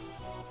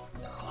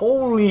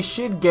 Holy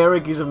shit,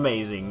 Garrick is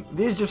amazing.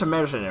 This is just a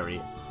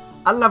mercenary.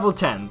 At level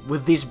 10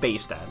 with these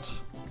base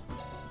stats.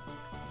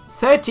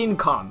 13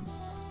 con.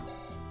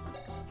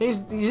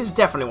 This is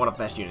definitely one of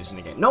the best units in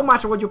the game. No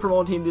matter what you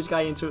promote this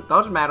guy into,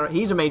 doesn't matter.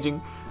 He's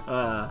amazing.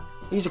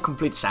 He's a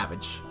complete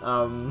savage.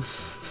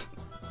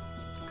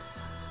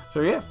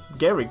 So yeah,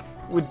 Garrick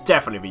would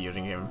definitely be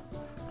using him.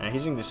 He's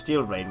using the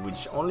Steel Raid,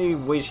 which only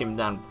weighs him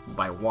down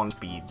by 1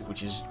 speed,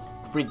 which is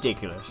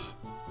ridiculous.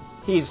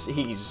 He's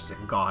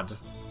god.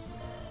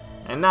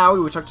 And now we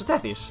will talk to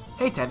Tethys.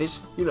 Hey Tethys,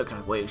 you look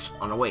like waves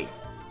on a way.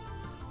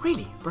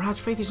 Really? Perhaps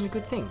faith isn't a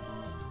good thing.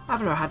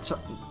 I've never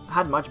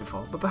had much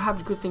before, but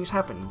perhaps good things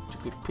happen to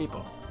good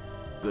people.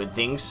 Good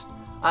things?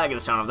 I like the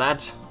sound of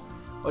that.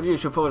 What do you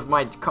suppose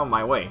might come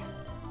my way?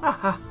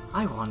 Haha,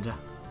 I wonder.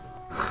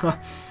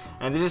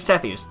 And this is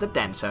Tethys, the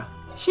dancer.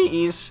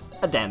 She is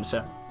a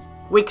dancer.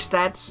 Weak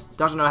stats,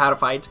 doesn't know how to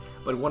fight,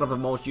 but one of the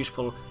most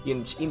useful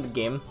units in the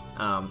game,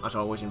 as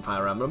always in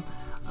Fire Emblem.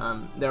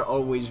 They're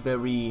always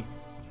very...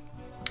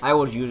 I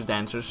always use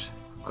dancers,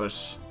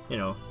 because, you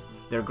know,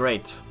 they're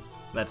great.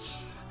 That's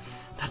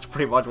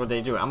pretty much what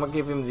they do. I'm gonna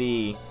give him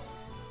the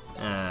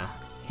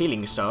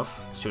healing stuff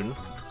soon,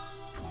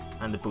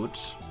 and the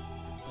boots.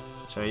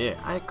 So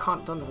yeah,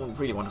 don't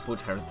really want to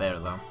put her there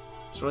though.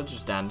 So let's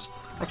just dance.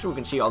 Actually, we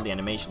can see all the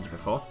animations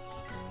before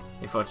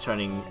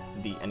turning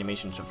the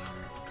animations of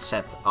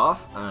Seth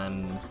off,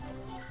 and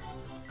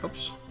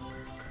oops,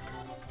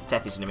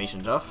 Tethys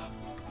animations off.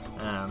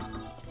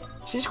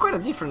 She's quite a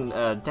different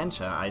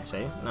dancer, I'd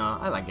say. No,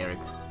 I like Garrick.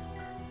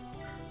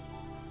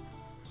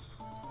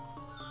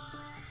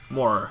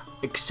 More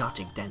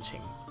exotic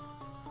dancing.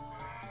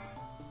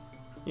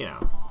 You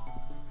know.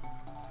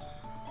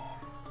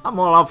 I'm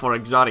all up for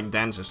exotic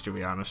dances, to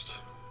be honest.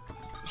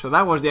 So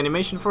that was the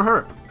animation for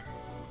her.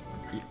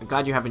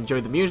 Glad you have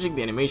enjoyed the music,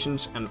 the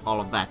animations, and all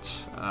of that.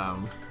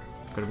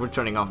 Because we're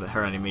turning off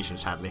her animation,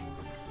 sadly.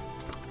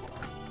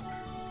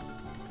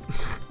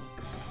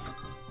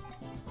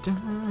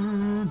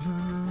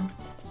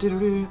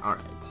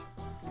 Alright.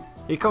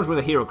 He comes with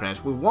a hero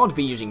crest. We won't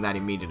be using that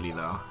immediately,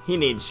 though. He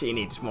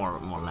needs more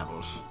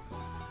levels.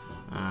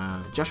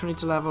 Joshua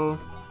needs a level.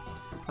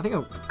 I think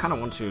I kind of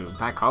want to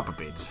back up a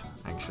bit,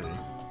 actually.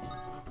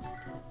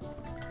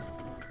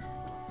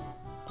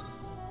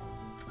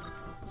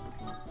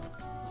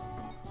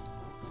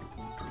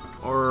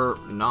 Or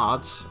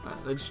not.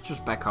 Let's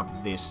just back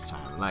up this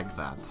time, like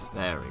that.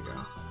 There we go.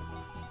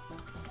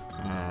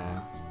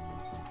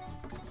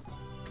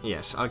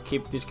 Yes, I'll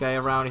keep this guy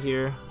around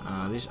here.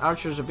 This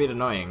archer's a bit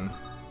annoying,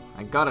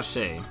 I gotta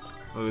say.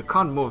 But we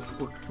can't move.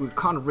 We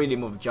can't really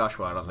move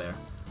Joshua out of there.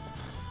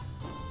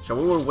 So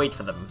we will wait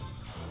for them.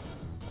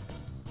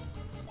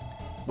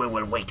 We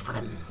will wait for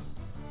them.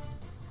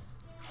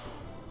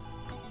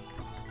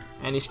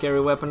 Any scary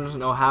weapons?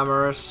 No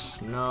hammers.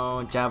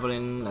 No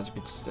javelin. That's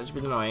a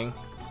bit annoying.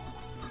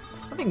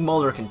 I think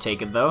Mulder can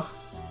take it though.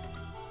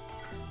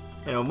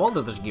 You know,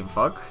 Mulder doesn't give a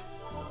fuck,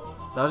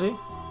 does he?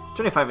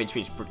 25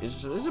 HP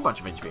is a bunch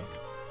of HP.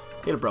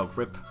 Heal broke,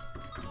 rip.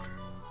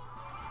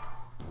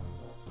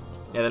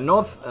 Yeah, the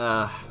north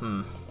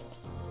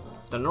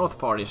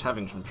part is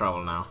having some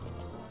trouble now.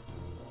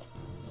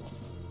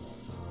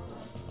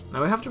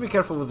 Now we have to be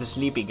careful with the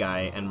sleepy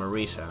guy and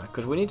Marisa,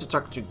 because we need to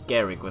talk to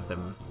Garrick with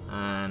him,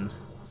 and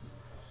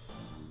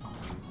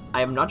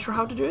I am not sure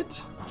how to do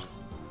it.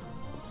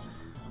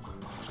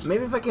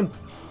 Maybe if I can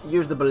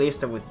use the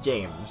ballista with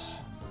James,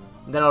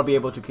 then I'll be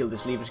able to kill the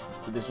sleep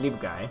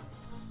guy.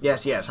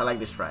 Yes, I like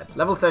this strat.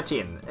 Level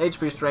 13,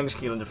 HP, strength,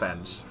 skill, and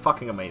defense.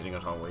 Fucking amazing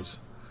as always.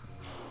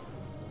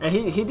 And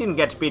he didn't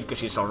get speed because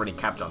he's already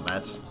capped on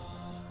that.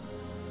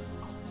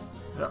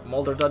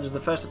 Mulder dodges the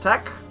first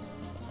attack.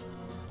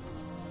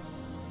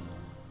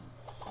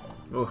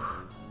 Ooh,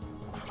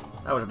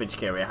 that was a bit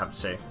scary, I have to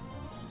say.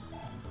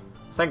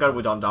 Thank God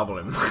we don't double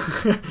him.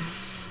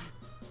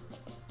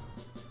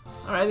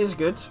 Alright, this is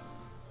good.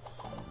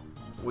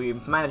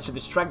 We've managed to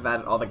distract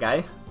that other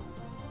guy.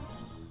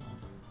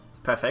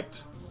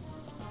 Perfect.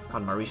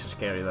 God, Marisa's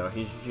scary though.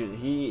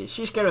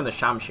 She's scary on the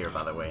Shamshir,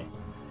 by the way,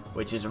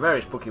 which is a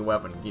very spooky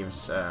weapon.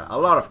 Gives a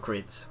lot of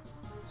crit,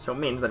 so it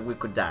means that we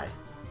could die.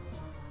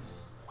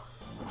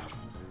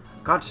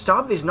 God,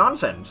 stop this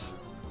nonsense!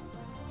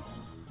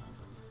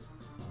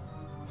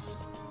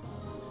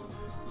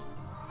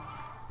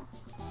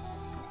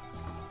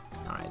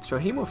 Alright, so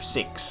he moves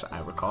 6,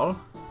 I recall.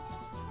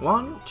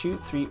 1, 2,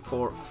 3,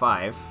 4,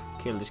 5.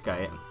 Kill this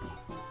guy.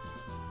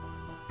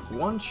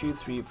 1, 2,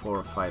 3,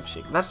 4, 5,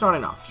 6. That's not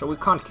enough, so we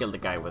can't kill the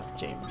guy with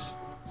James.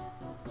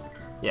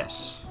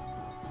 Yes.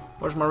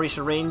 Where's Marisa's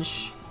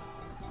range?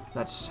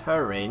 That's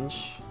her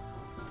range.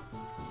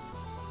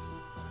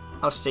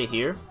 I'll stay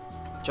here,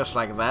 just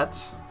like that.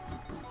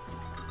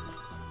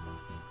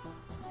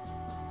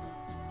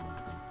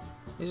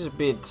 This is a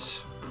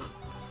bit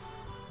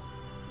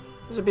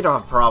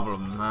of a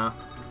problem, huh?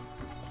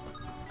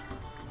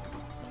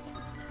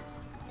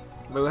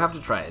 But we have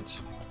to try it.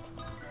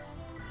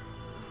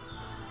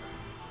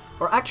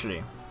 Or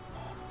actually,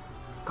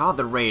 God,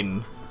 the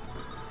rain.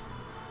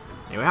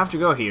 Yeah, we have to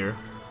go here.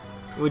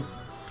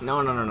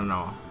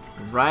 No.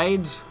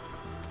 Ride.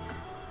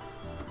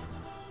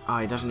 Oh,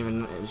 it doesn't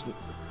even.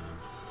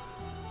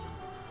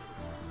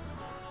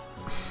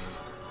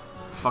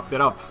 Fucked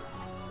it up.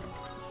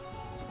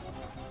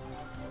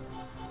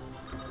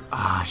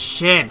 Ah,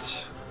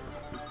 shit.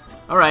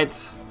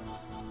 Alright.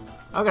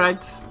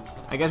 Alright.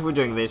 I guess we're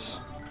doing this.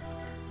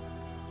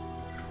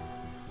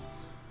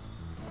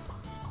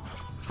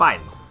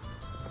 Fine.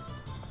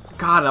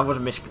 God, that was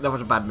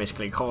a bad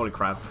misclick. Holy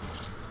crap.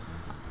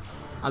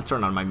 I'll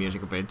turn on my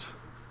music a bit.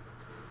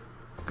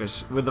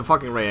 Because with the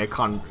fucking ray I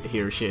can't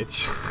hear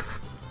shit.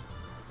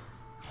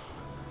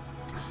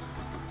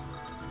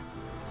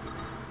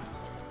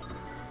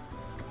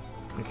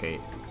 Okay.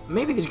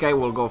 Maybe this guy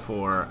will go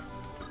for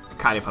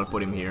Cal if I'll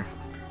put him here.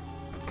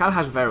 Cal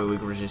has very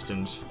weak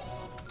resistance.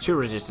 2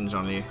 resistance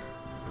only.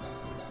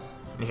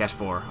 And he has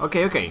 4.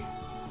 Okay.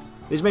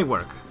 This may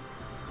work.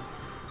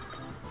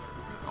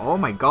 Oh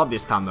my god,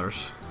 these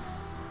thunders.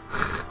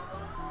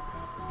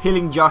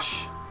 Healing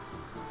Josh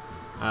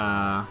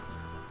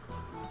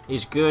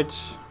is good.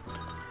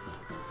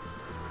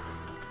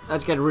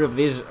 Let's get rid of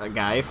this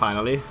guy,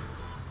 finally.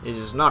 This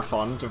is not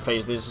fun to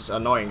face this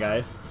annoying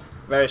guy.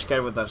 Very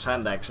scared with those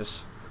hand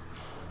axes.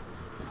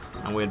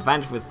 And we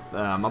advance with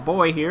my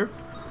boy here.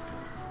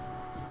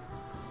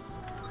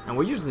 And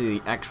we use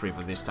the axe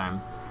rifle this time.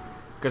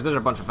 Because there's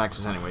a bunch of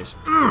axes anyways.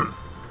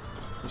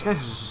 This guy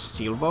has a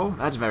steel bow?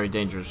 That's very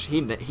dangerous.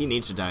 He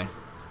needs to die.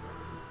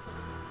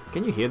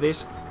 Can you hear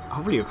this?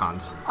 Hopefully you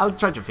can't. I'll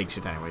try to fix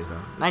it anyways though.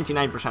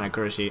 99%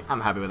 accuracy. I'm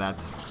happy with that.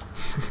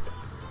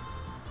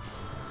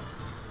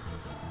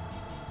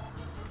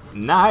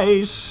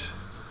 Nice.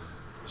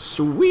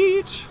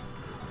 Sweet.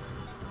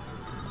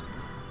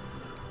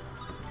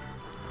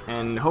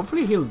 And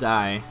hopefully he'll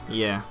die.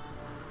 Yeah.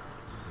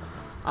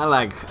 I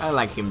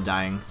like him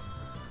dying.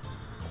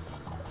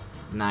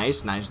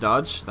 Nice, nice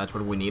dodge. That's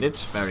what we needed.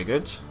 Very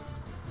good.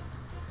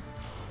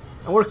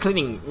 And we're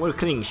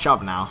cleaning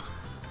shop now.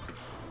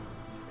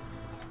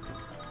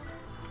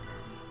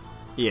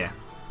 Yeah.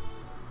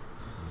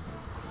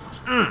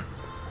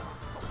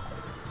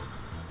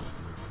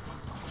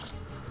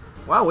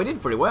 Wow, we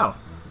did pretty well.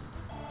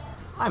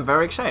 I'm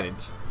very excited.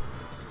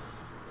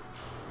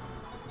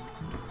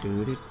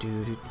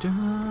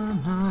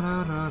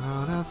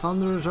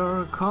 Thunders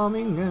are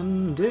coming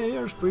and they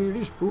are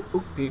pretty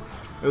spooky.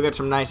 We get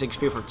some nice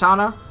XP for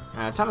Tana.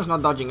 Tana's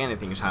not dodging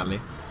anything, sadly.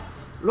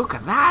 Look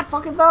at that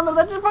fucking thunder,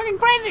 that's just fucking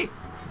crazy!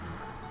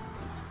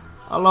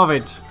 I love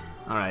it.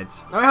 Alright,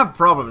 now we have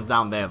problems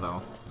down there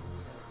though.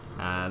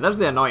 That's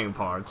the annoying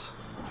part.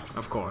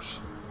 Of course.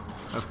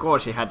 Of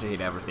course he had to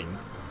hit everything.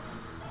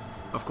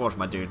 Of course,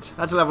 my dude.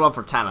 That's a level up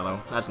for Tana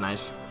though, that's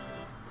nice.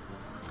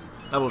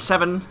 Level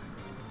 7.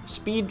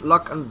 Speed,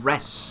 luck, and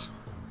res.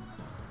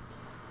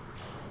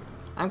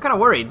 I'm kind of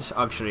worried,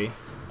 actually.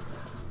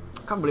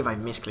 I can't believe I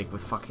misclicked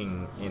with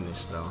fucking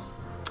Innis, though.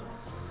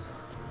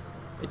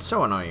 It's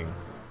so annoying.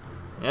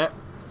 Yeah.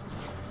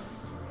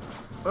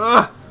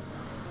 Ugh!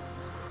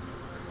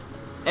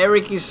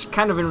 Eric is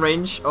kind of in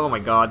range. Oh my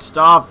god,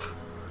 stop!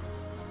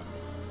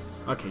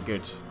 Okay,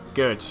 good.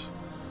 Good.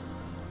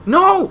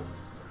 No!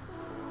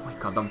 Oh my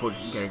god, don't put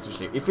Garrick to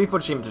sleep. If he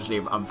puts him to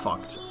sleep, I'm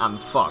fucked. I'm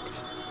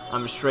fucked.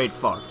 I'm straight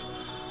fucked.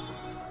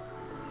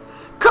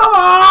 Come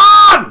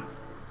on!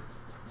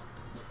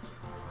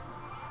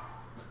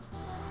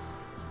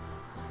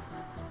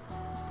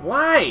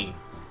 Why?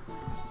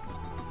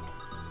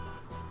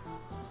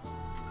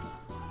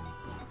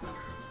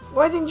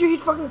 Why didn't you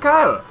hit fucking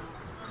Kyle?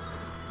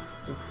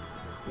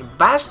 You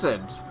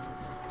bastard.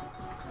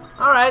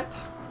 Alright.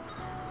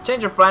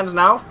 Change of plans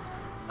now.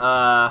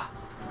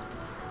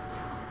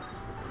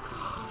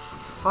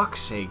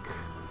 Fuck's sake.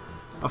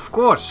 Of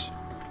course.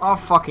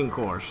 Of fucking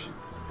course.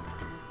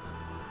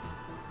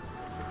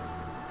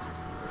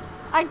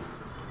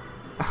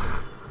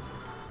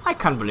 I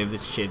can't believe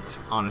this shit,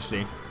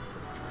 honestly.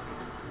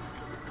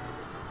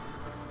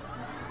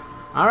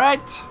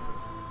 Alright.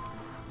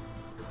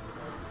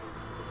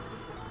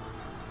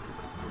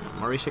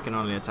 Marisha can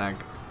only attack.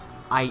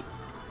 Alright.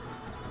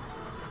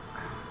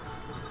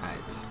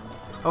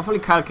 Hopefully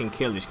Kyle can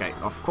kill this guy.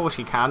 Of course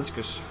he can't,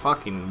 because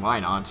fucking why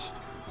not?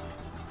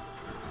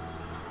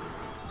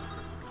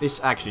 This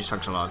actually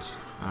sucks a lot.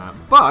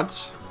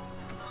 But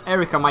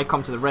Erika might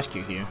come to the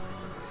rescue here.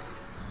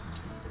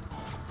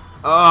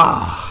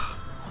 Ugh.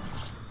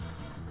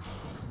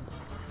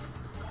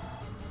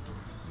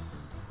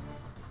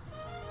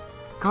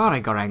 God, I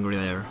got angry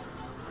there.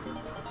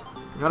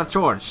 I got a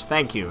torch,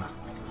 thank you.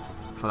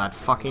 For that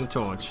fucking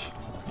torch.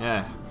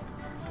 Yeah.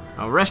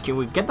 Now rescue,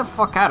 we get the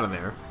fuck out of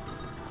there.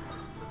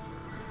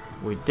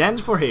 We dance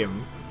for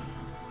him.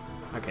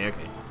 Okay,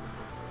 okay.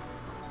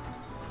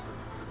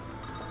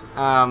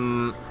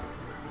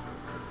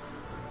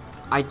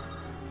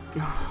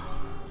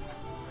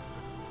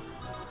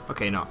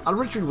 Okay, no. I'll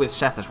retreat with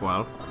Seth as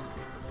well.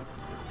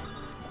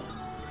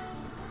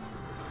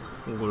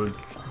 We'll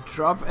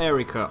drop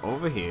Erika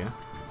over here.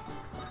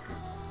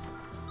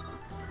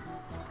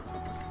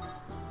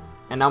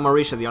 And now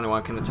Marisha, the only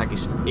one can attack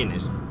is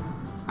Innis.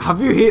 Have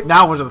you hit?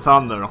 That was a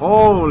thunder.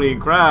 Holy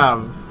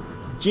crap.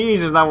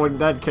 Jesus,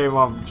 that came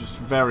up just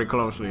very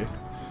closely.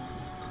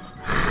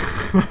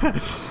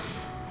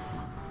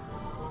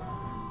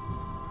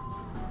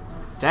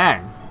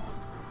 Dang.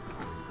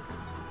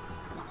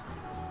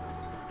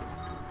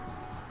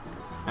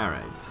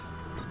 Alright.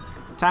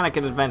 Tana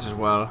can advance as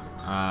well.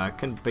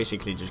 Can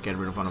basically just get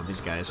rid of one of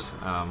these guys.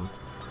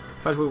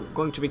 First we're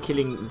going to be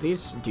killing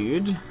this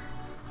dude.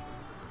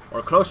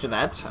 Or close to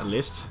that, at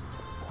least.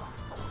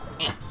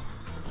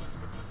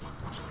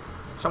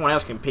 Someone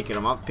else can pick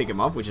him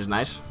up, which is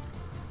nice.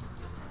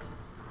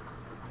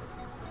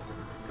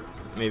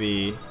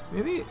 Maybe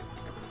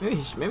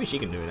she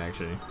can do it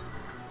actually.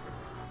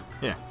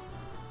 Yeah,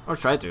 or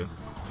try to.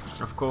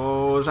 Of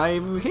course, I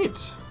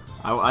hit.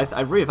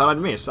 I really thought I'd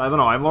miss. I don't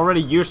know. I'm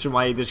already used to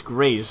my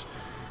disgrace,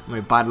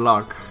 my bad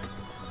luck.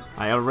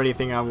 I already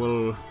think I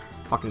will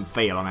fucking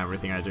fail on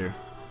everything I do.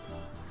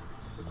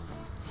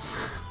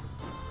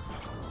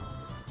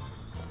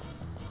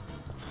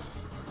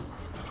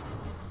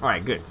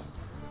 Alright, good.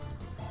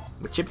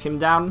 We chipped him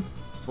down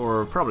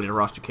for probably the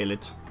Ross to kill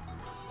it.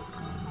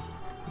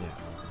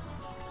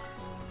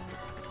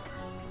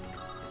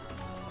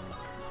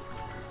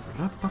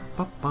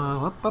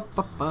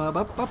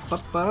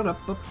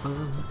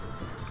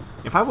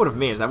 If I would have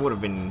missed, that would have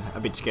been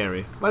a bit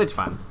scary, but it's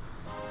fine.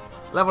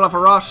 Level up for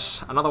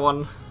Ross, another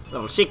one.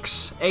 Level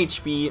 6,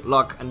 HP,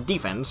 luck, and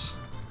defense.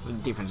 The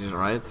defense is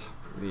alright.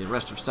 The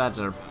rest of stats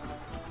are...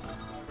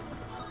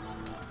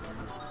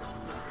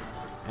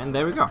 And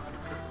there we go.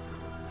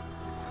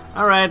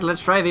 Alright,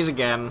 let's try these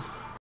again.